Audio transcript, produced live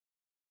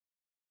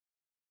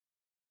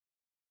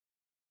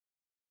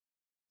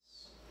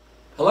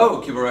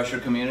Hello,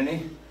 Cuba-Rushford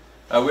community.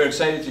 We're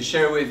excited to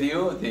share with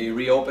you the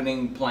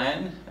reopening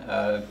plan.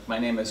 My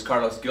name is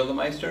Carlos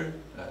Gildemeister,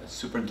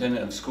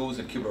 Superintendent of Schools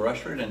at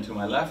Cuba-Rushford, and to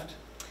my left,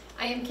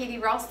 I am Katie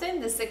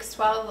Ralston, the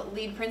 612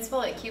 lead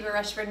principal at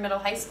Cuba-Rushford Middle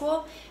High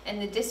School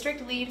and the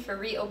district lead for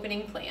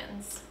reopening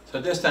plans. So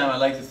at this time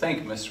I'd like to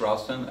thank Ms.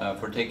 Ralston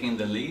for taking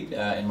the lead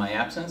in my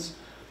absence.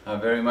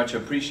 Very much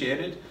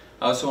appreciated.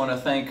 I also want to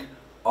thank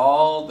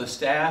all the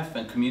staff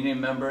and community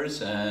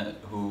members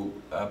who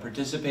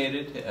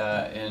participated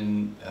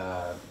in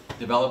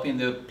developing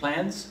the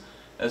plans,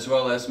 as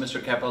well as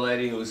Mr.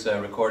 Capoletti, who's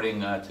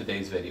recording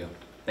today's video.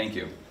 Thank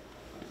you.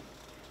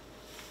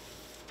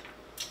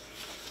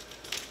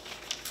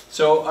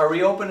 So our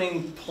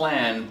reopening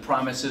plan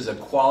promises a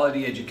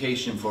quality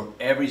education for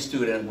every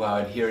student while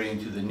adhering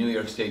to the New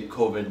York State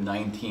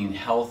COVID-19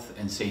 health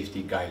and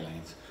safety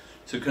guidelines.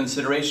 So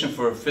consideration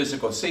for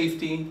physical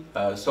safety,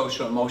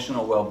 social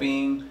emotional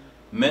well-being,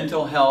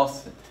 mental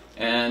health,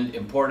 and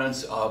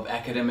importance of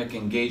academic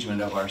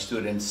engagement of our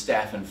students,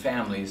 staff, and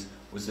families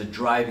was the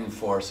driving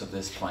force of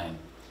this plan.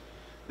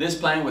 This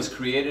plan was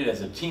created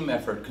as a team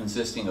effort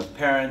consisting of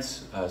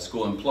parents,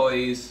 school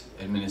employees,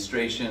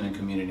 administration, and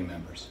community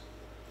members.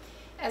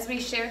 As we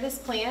share this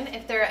plan,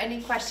 if there are any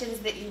questions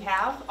that you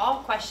have,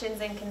 all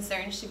questions and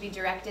concerns should be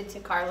directed to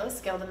Carlos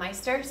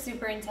Gildemeister,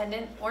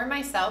 Superintendent, or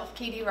myself,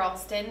 Katie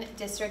Ralston,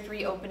 District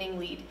Reopening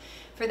Lead.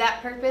 For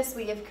that purpose,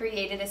 we have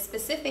created a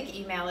specific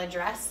email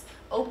address,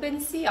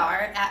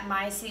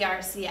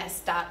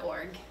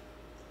 opencr@mycrcs.org.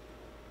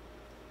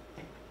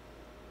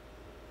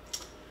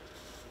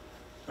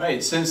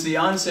 Right, since the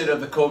onset of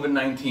the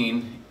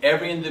COVID-19,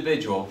 every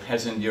individual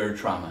has endured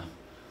trauma.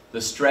 The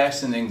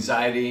stress and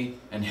anxiety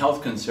and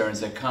health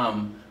concerns that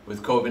come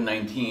with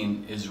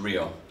COVID-19 is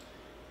real.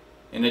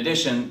 In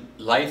addition,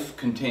 life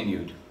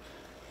continued.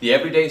 The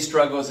everyday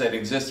struggles that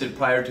existed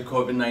prior to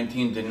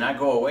COVID-19 did not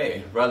go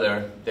away.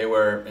 Rather, they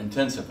were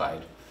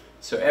intensified.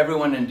 So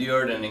everyone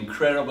endured an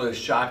incredible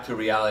shock to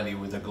reality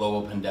with a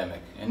global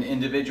pandemic, and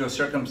individual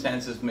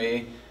circumstances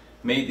made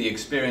the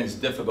experience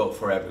difficult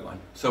for everyone.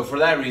 So for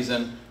that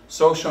reason,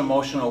 social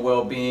emotional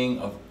well-being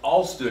of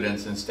all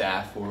students and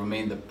staff will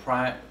remain the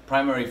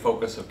primary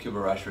focus of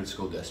Cuba-Rushford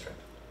School District.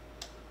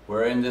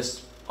 We're in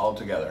this all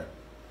together.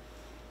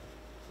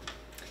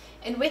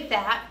 And with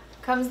that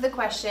comes the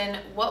question,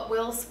 what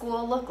will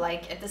school look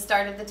like at the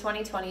start of the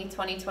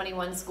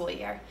 2020-2021 school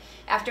year?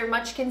 After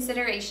much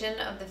consideration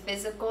of the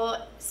physical,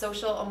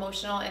 social,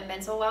 emotional, and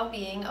mental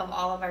well-being of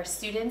all of our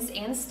students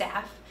and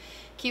staff,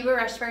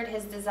 Cuba-Rushford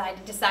has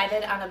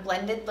decided on a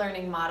blended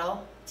learning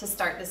model to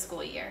start the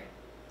school year.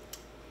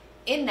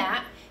 In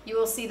that, you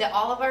will see that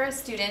all of our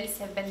students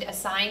have been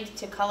assigned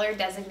to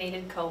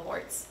color-designated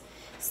cohorts.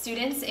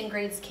 Students in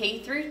grades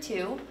K through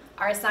 2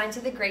 are assigned to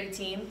the grade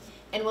team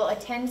and will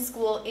attend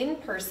school in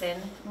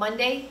person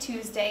Monday,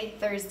 Tuesday,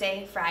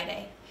 Thursday,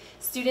 Friday.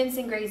 Students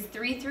in grades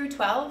 3 through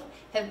 12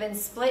 have been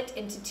split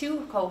into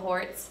 2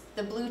 cohorts,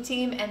 the blue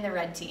team and the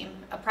red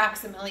team.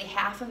 Approximately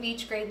half of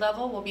each grade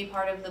level will be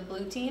part of the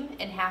blue team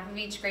and half of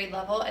each grade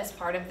level as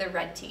part of the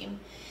red team.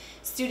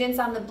 Students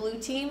on the blue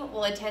team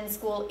will attend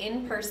school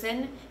in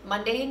person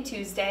Monday and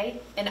Tuesday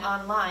and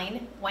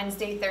online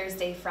Wednesday,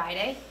 Thursday,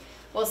 Friday,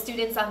 while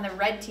students on the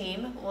red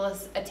team will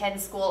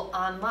attend school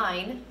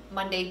online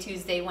Monday,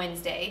 Tuesday,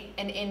 Wednesday,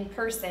 and in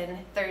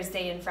person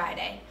Thursday and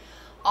Friday.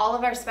 All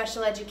of our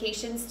special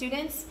education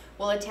students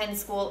will attend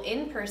school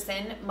in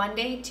person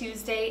Monday,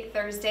 Tuesday,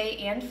 Thursday,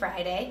 and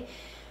Friday,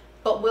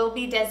 but will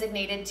be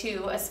designated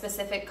to a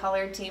specific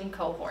color team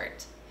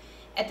cohort.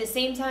 At the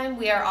same time,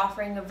 we are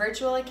offering a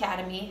virtual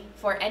academy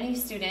for any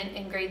student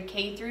in grade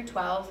K through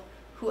 12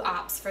 who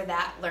opts for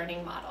that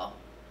learning model.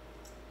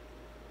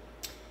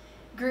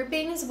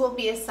 Groupings will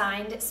be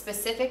assigned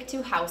specific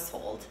to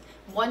household.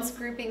 Once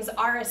groupings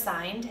are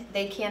assigned,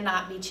 they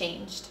cannot be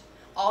changed.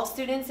 All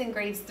students in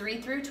grades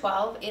 3 through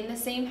 12 in the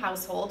same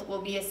household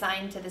will be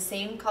assigned to the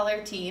same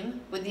color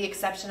team, with the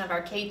exception of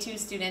our K2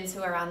 students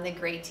who are on the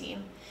gray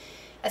team.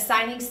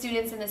 Assigning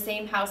students in the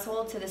same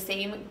household to the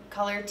same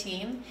color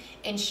team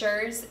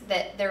ensures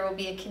that there will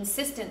be a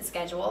consistent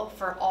schedule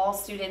for all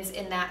students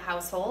in that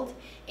household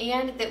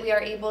and that we are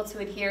able to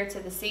adhere to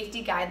the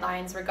safety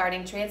guidelines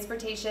regarding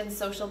transportation,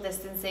 social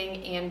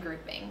distancing, and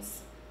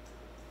groupings.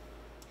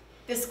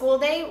 The school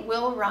day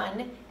will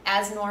run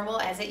as normal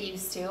as it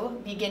used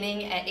to,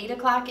 beginning at 8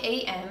 o'clock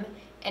a.m.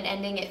 and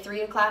ending at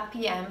 3 o'clock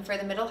p.m. for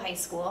the middle high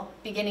school,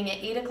 beginning at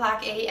 8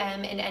 o'clock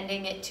a.m. and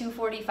ending at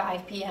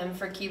 2:45 p.m.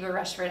 for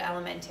Cuba-Rushford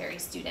elementary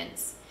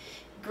students.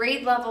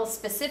 Grade level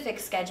specific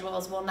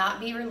schedules will not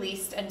be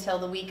released until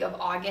the week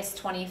of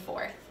August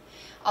 24th.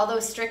 Although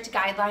strict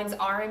guidelines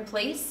are in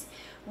place,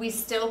 we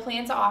still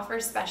plan to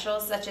offer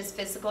specials such as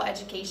physical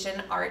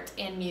education, art,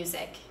 and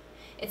music.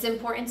 It's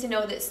important to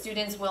know that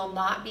students will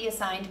not be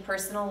assigned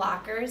personal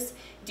lockers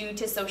due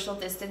to social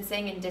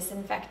distancing and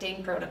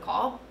disinfecting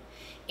protocol.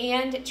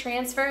 And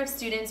transfer of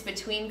students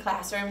between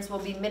classrooms will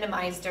be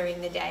minimized during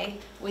the day,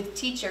 with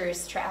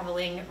teachers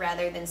traveling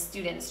rather than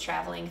students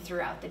traveling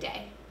throughout the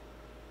day.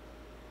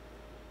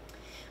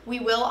 We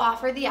will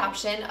offer the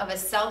option of a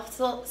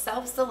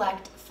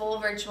self-select full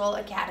virtual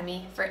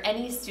academy for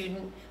any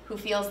student who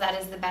feels that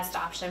is the best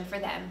option for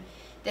them.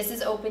 This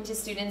is open to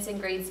students in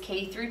grades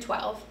K through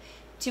 12.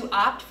 To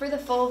opt for the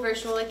full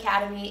virtual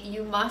academy,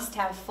 you must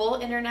have full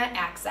internet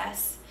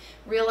access.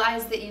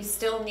 Realize that you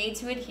still need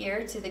to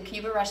adhere to the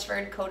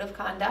Cuba-Rushford Code of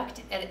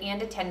Conduct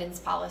and attendance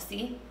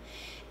policy,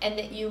 and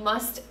that you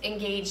must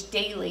engage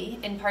daily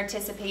and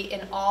participate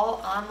in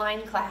all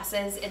online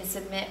classes and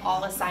submit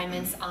all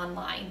assignments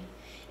online.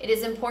 It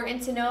is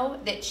important to know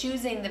that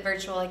choosing the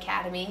virtual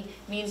academy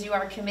means you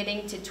are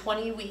committing to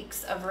 20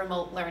 weeks of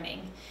remote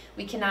learning.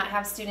 We cannot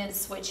have students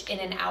switch in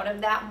and out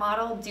of that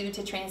model due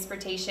to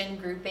transportation,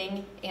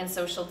 grouping, and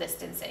social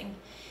distancing.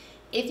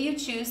 If you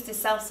choose to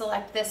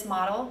self-select this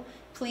model,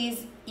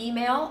 please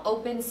email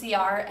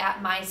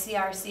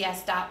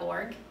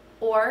opencr@mycrcs.org,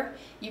 or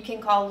you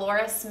can call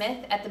Laura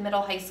Smith at the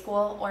middle high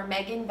school or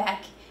Megan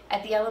Beck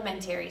at the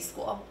elementary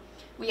school.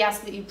 We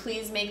ask that you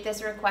please make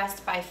this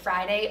request by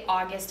Friday,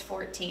 August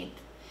 14th.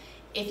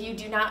 If you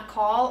do not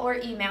call or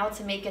email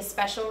to make a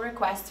special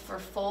request for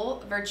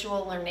full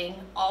virtual learning,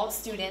 all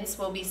students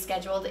will be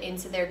scheduled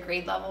into their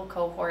grade level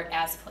cohort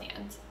as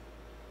planned.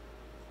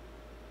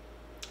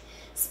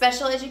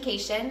 Special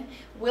education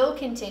will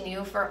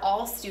continue for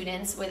all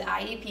students with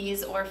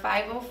IEPs or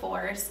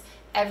 504s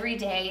every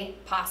day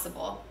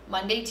possible,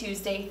 Monday,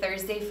 Tuesday,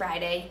 Thursday,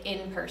 Friday,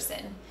 in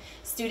person.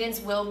 Students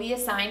will be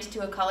assigned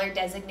to a color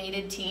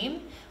designated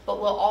team,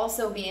 but will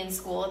also be in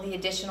school the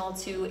additional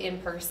 2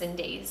 in-person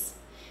days.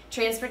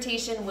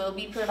 Transportation will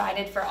be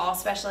provided for all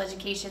special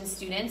education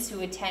students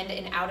who attend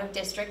an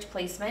out-of-district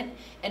placement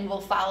and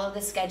will follow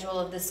the schedule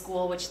of the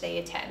school which they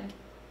attend.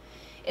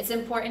 It's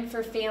important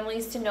for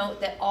families to note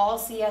that all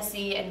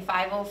CSE and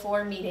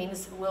 504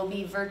 meetings will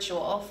be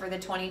virtual for the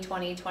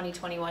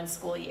 2020-2021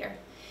 school year.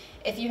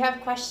 If you have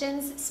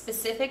questions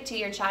specific to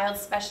your child's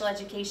special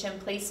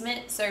education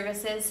placement,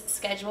 services,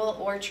 schedule,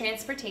 or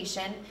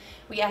transportation,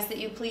 we ask that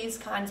you please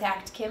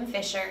contact Kim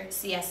Fisher,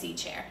 CSE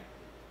Chair.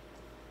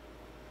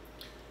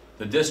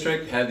 The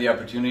district had the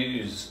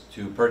opportunity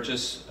to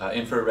purchase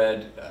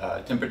infrared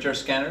temperature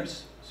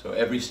scanners, so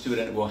every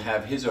student will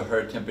have his or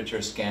her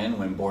temperature scanned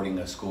when boarding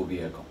a school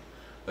vehicle.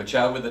 A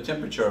child with a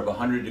temperature of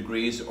 100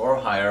 degrees or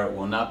higher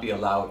will not be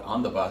allowed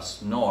on the bus,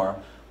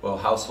 nor will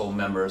household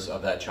members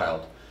of that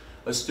child.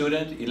 A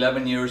student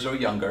 11 years or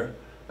younger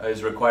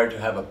is required to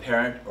have a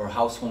parent or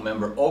household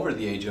member over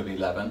the age of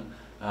 11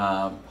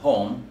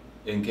 home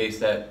in case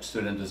that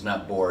student does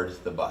not board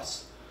the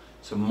bus.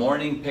 So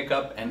morning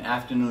pickup and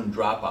afternoon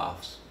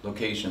drop-offs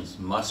locations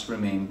must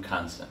remain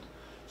constant.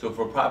 So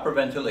for proper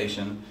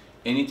ventilation,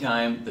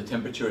 anytime the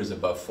temperature is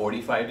above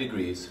 45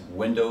 degrees,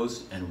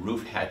 windows and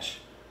roof hatch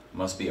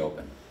must be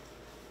open.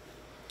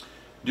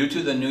 Due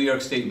to the New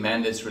York State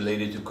mandates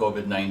related to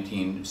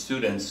COVID-19,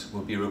 students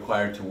will be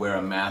required to wear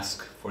a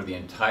mask for the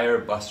entire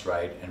bus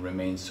ride and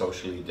remain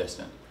socially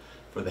distant.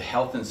 For the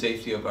health and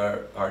safety of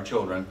our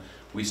children,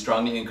 we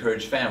strongly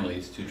encourage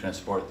families to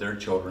transport their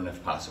children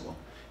if possible.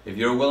 If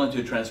you're willing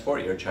to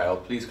transport your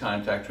child, please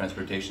contact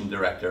Transportation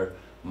Director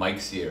Mike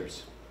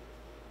Sears.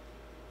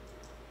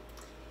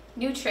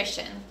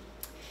 Nutrition.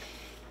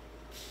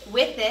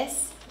 With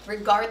this,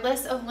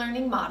 regardless of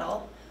learning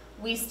model,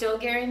 we still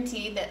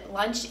guarantee that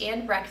lunch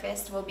and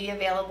breakfast will be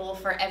available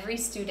for every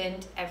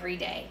student every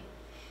day.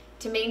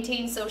 To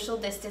maintain social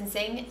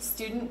distancing,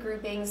 student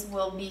groupings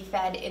will be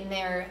fed in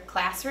their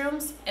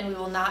classrooms, and we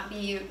will not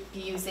be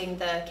using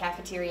the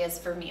cafeterias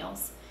for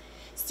meals.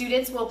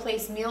 Students will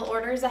place meal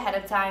orders ahead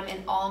of time,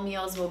 and all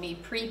meals will be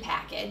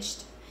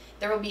pre-packaged.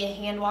 There will be a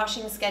hand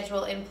washing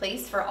schedule in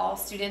place for all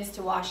students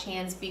to wash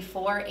hands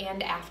before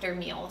and after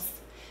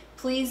meals.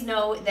 Please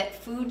note that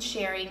food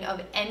sharing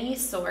of any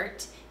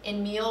sort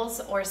in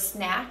meals or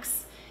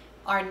snacks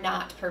are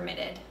not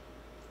permitted.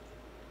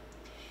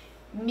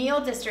 Meal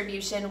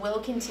distribution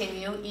will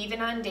continue even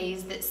on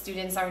days that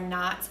students are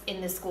not in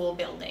the school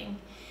building.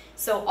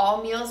 So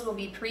all meals will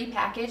be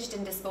pre-packaged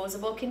in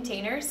disposable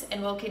containers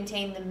and will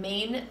contain the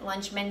main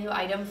lunch menu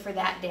item for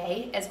that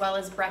day, as well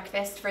as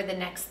breakfast for the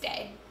next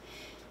day.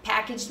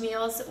 Packaged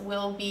meals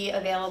will be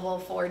available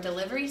for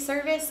delivery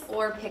service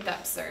or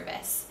pickup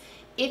service.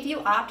 If you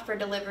opt for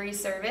delivery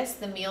service,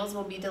 the meals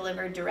will be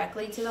delivered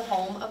directly to the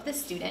home of the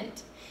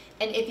student.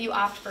 And if you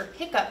opt for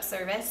pickup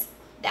service,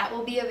 that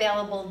will be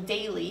available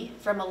daily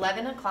from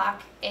 11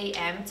 o'clock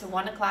a.m. to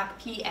 1 o'clock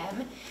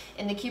p.m.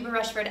 in the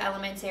Cuba-Rushford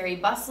Elementary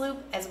bus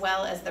loop, as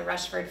well as the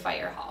Rushford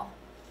Fire Hall.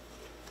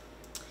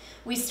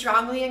 We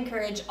strongly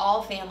encourage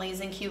all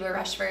families in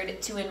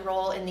Cuba-Rushford to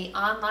enroll in the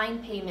online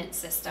payment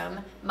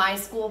system,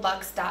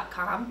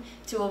 myschoolbucks.com,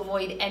 to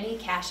avoid any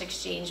cash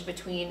exchange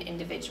between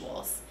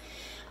individuals.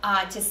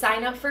 To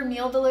sign up for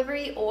meal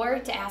delivery or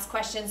to ask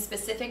questions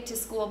specific to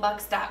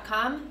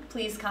schoolbucks.com,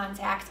 please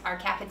contact our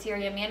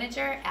cafeteria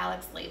manager,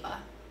 Alex Leyva.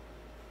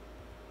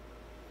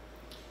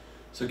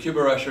 So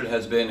Cuba-Rushford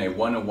has been a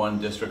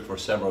one-on-one district for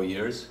several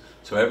years,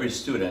 so every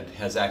student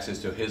has access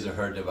to his or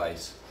her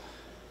device,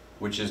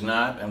 which is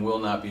not and will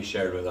not be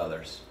shared with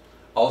others.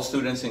 All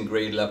students in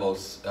grade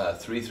levels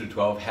 3 through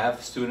 12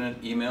 have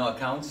student email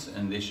accounts,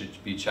 and they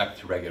should be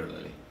checked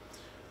regularly.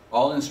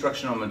 All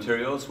instructional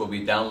materials will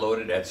be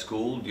downloaded at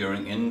school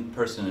during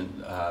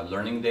in-person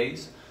learning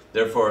days,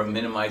 therefore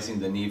minimizing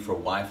the need for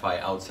Wi-Fi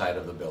outside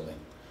of the building.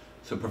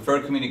 So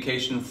preferred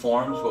communication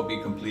forms will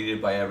be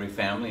completed by every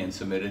family and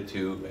submitted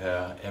to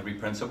every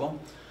principal.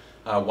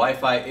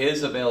 Wi-Fi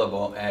is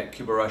available at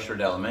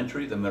Cuba-Rushford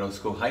Elementary, the middle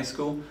school, high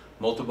school,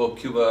 multiple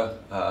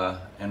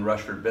Cuba and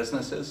Rushford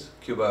businesses,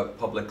 Cuba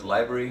Public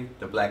Library,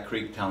 the Black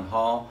Creek Town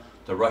Hall,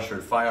 the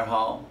Rushford Fire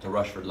Hall, the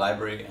Rushford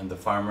Library, and the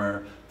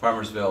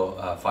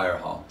Farmersville Fire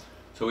Hall.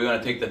 So we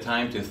want to take the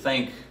time to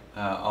thank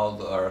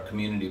all our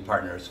community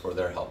partners for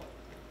their help.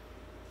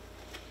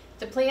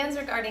 The plans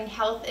regarding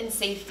health and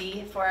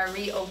safety for our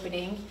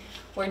reopening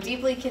were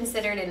deeply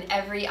considered in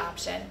every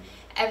option.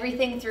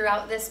 Everything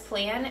throughout this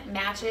plan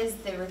matches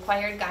the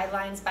required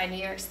guidelines by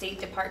New York State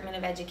Department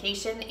of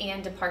Education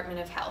and Department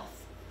of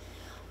Health.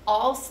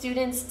 All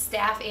students,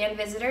 staff, and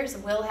visitors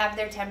will have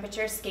their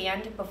temperature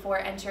scanned before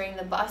entering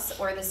the bus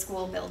or the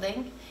school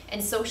building,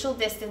 and social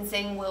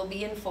distancing will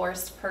be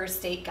enforced per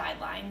state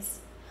guidelines.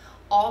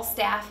 All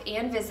staff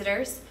and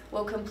visitors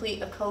will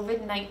complete a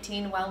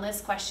COVID-19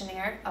 wellness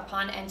questionnaire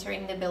upon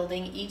entering the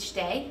building each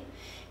day,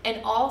 and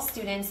all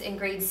students in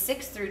grades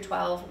 6 through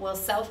 12 will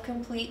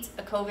self-complete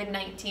a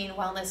COVID-19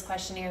 wellness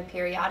questionnaire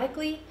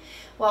periodically,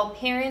 while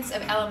parents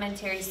of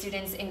elementary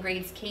students in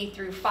grades K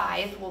through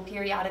 5 will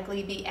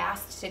periodically be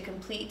asked to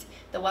complete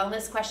the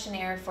wellness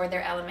questionnaire for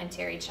their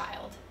elementary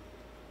child.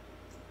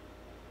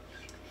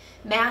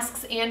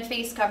 Masks and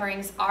face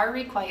coverings are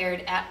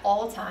required at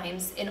all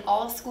times in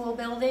all school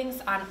buildings,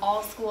 on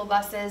all school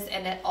buses,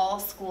 and at all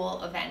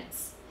school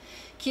events.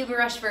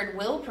 Cuba-Rushford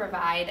will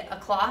provide a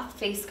cloth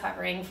face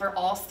covering for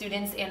all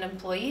students and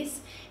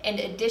employees, and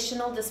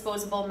additional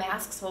disposable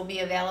masks will be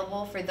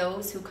available for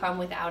those who come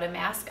without a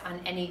mask on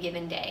any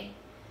given day.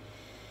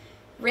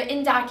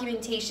 Written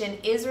documentation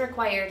is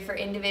required for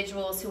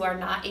individuals who are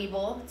not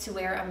able to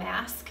wear a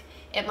mask.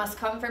 It must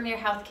come from your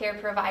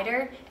healthcare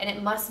provider, and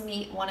it must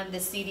meet one of the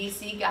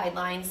CDC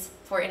guidelines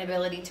for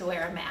inability to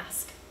wear a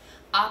mask.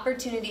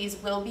 Opportunities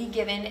will be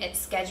given at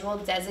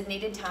scheduled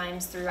designated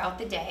times throughout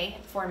the day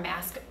for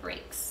mask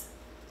breaks.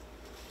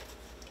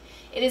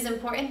 It is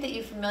important that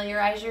you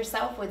familiarize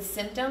yourself with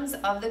symptoms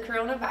of the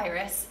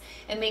coronavirus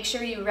and make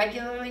sure you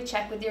regularly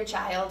check with your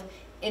child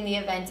in the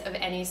event of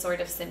any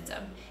sort of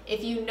symptom.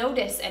 If you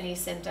notice any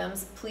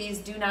symptoms, please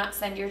do not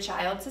send your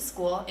child to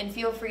school, and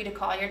feel free to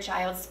call your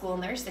child's school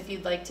nurse if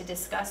you'd like to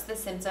discuss the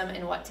symptom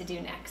and what to do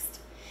next.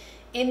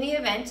 In the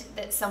event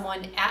that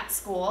someone at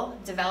school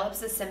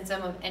develops a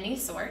symptom of any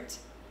sort,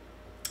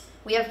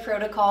 we have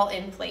protocol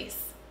in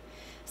place.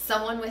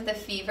 Someone with a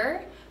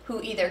fever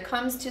who either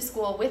comes to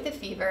school with a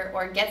fever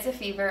or gets a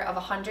fever of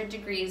 100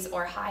 degrees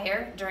or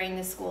higher during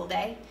the school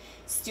day,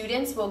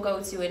 students will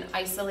go to an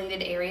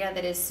isolated area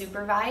that is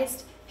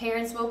supervised,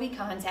 parents will be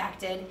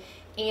contacted,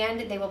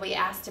 and they will be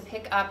asked to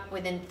pick up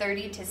within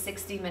 30 to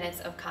 60 minutes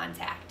of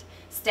contact.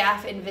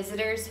 Staff and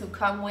visitors who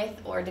come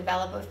with or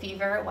develop a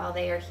fever while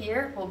they are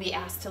here will be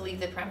asked to leave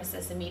the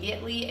premises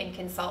immediately and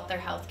consult their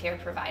healthcare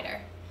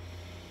provider.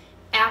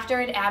 After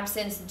an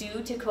absence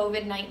due to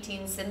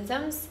COVID-19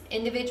 symptoms,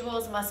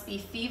 individuals must be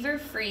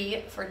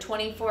fever-free for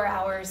 24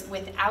 hours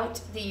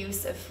without the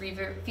use of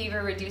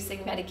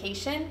fever-reducing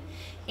medication,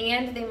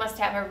 and they must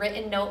have a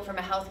written note from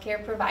a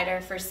healthcare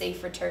provider for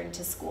safe return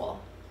to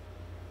school.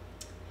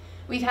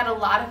 We've had a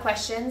lot of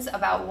questions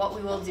about what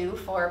we will do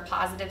for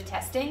positive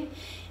testing,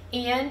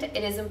 and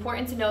it is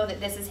important to know that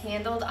this is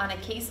handled on a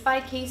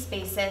case-by-case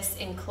basis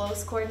in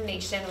close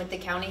coordination with the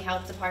County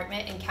Health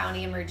Department and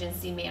County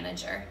Emergency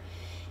Manager.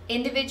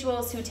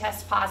 Individuals who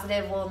test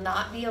positive will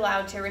not be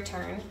allowed to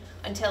return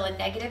until a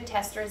negative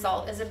test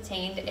result is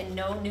obtained and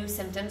no new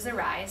symptoms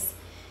arise,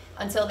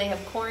 until they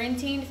have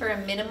quarantined for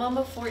a minimum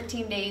of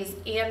 14 days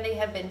and they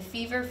have been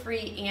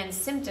fever-free and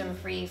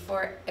symptom-free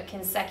for a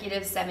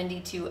consecutive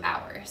 72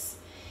 hours.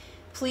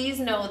 Please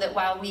know that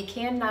while we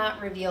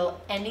cannot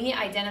reveal any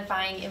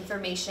identifying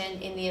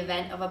information in the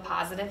event of a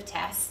positive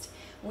test,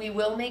 we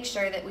will make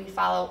sure that we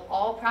follow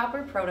all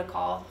proper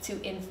protocol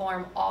to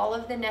inform all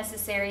of the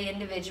necessary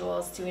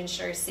individuals to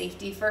ensure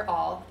safety for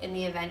all in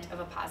the event of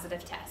a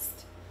positive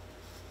test.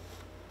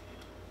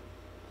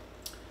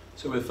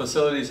 So with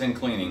facilities and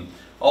cleaning,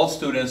 all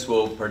students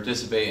will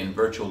participate in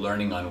virtual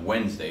learning on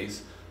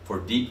Wednesdays for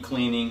deep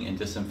cleaning and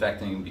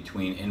disinfecting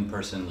between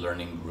in-person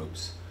learning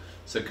groups.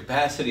 So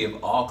capacity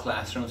of all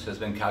classrooms has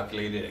been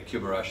calculated at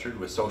Cuba-Rushford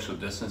with social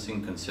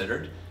distancing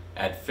considered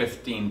at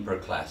 15 per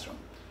classroom.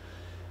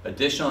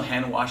 Additional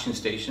hand washing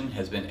station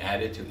has been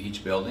added to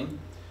each building.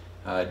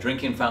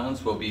 Drinking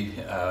fountains will be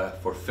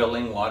for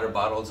filling water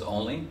bottles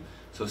only.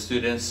 So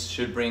students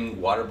should bring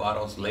water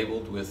bottles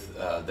labeled with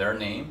their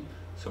name.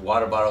 So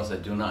water bottles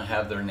that do not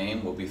have their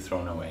name will be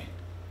thrown away.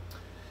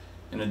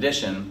 In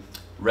addition,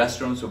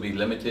 restrooms will be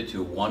limited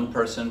to one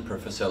person per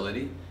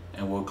facility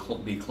and will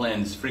be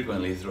cleansed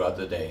frequently throughout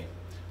the day.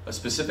 A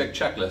specific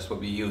checklist will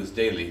be used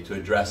daily to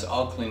address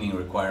all cleaning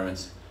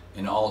requirements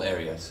in all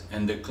areas,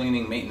 and the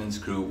cleaning maintenance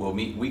crew will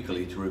meet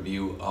weekly to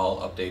review all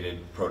updated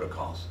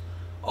protocols.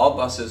 All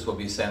buses will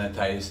be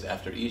sanitized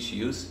after each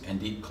use and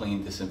deep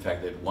cleaned,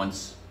 disinfected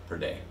once per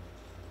day.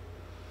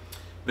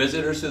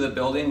 Visitors to the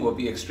building will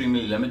be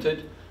extremely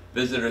limited.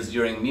 Visitors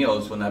during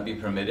meals will not be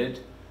permitted,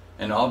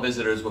 and all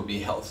visitors will be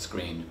health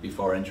screened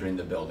before entering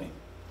the building.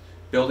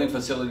 Building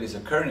facilities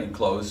are currently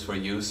closed for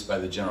use by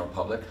the general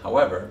public.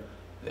 However,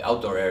 the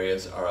outdoor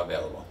areas are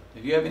available.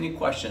 If you have any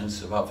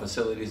questions about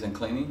facilities and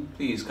cleaning,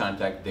 please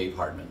contact Dave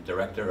Hartman,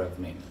 Director of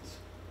Maintenance.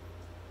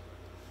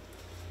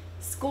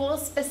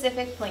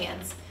 School-specific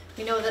plans.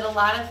 We know that a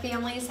lot of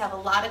families have a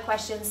lot of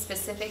questions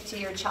specific to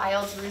your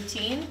child's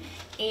routine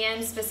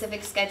and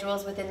specific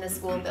schedules within the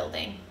school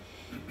building.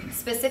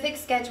 Specific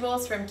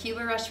schedules from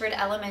Cuba-Rushford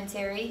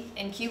Elementary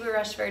and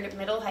Cuba-Rushford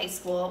Middle High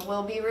School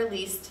will be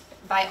released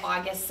by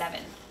August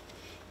 7th.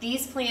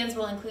 These plans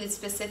will include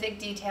specific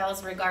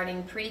details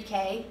regarding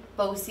pre-K,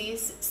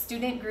 BOCES,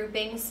 student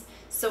groupings,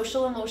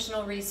 social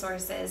emotional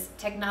resources,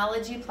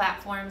 technology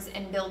platforms,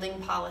 and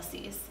building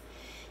policies.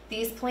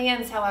 These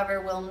plans,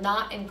 however, will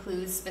not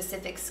include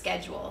specific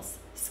schedules.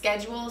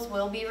 Schedules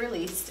will be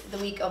released the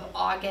week of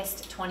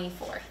August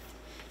 24th.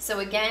 So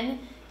again,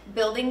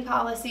 building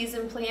policies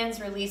and plans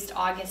released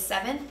August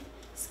 7th,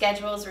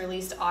 schedules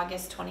released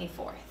August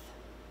 24th.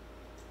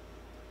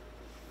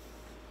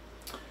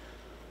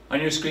 On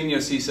your screen,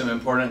 you'll see some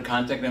important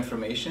contact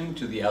information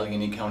to the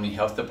Allegheny County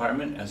Health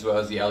Department, as well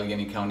as the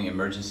Allegheny County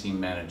Emergency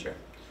Manager.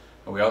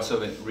 We also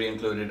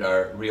re-included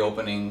our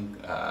reopening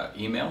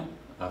email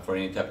for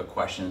any type of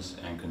questions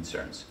and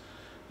concerns.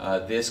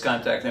 This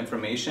contact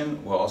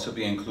information will also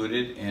be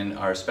included in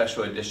our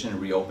special edition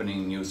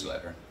reopening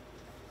newsletter.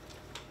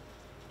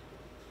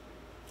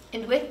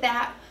 And with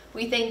that,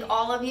 we thank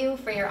all of you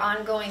for your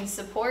ongoing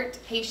support,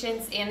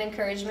 patience, and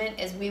encouragement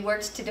as we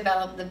worked to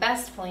develop the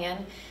best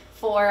plan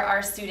for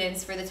our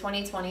students for the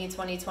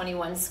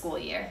 2020-2021 school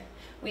year.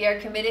 We are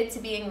committed to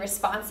being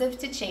responsive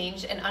to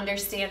change and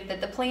understand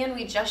that the plan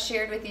we just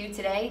shared with you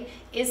today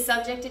is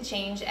subject to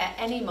change at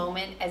any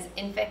moment as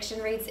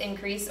infection rates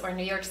increase or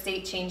New York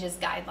State changes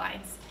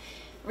guidelines.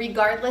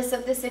 Regardless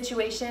of the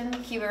situation,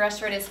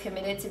 Cuba-Rushford is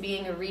committed to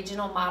being a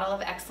regional model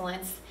of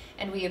excellence,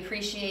 and we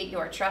appreciate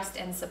your trust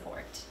and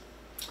support.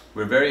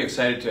 We're very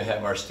excited to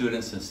have our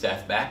students and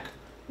staff back.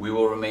 We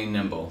will remain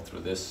nimble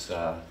through this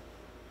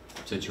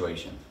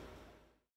situation.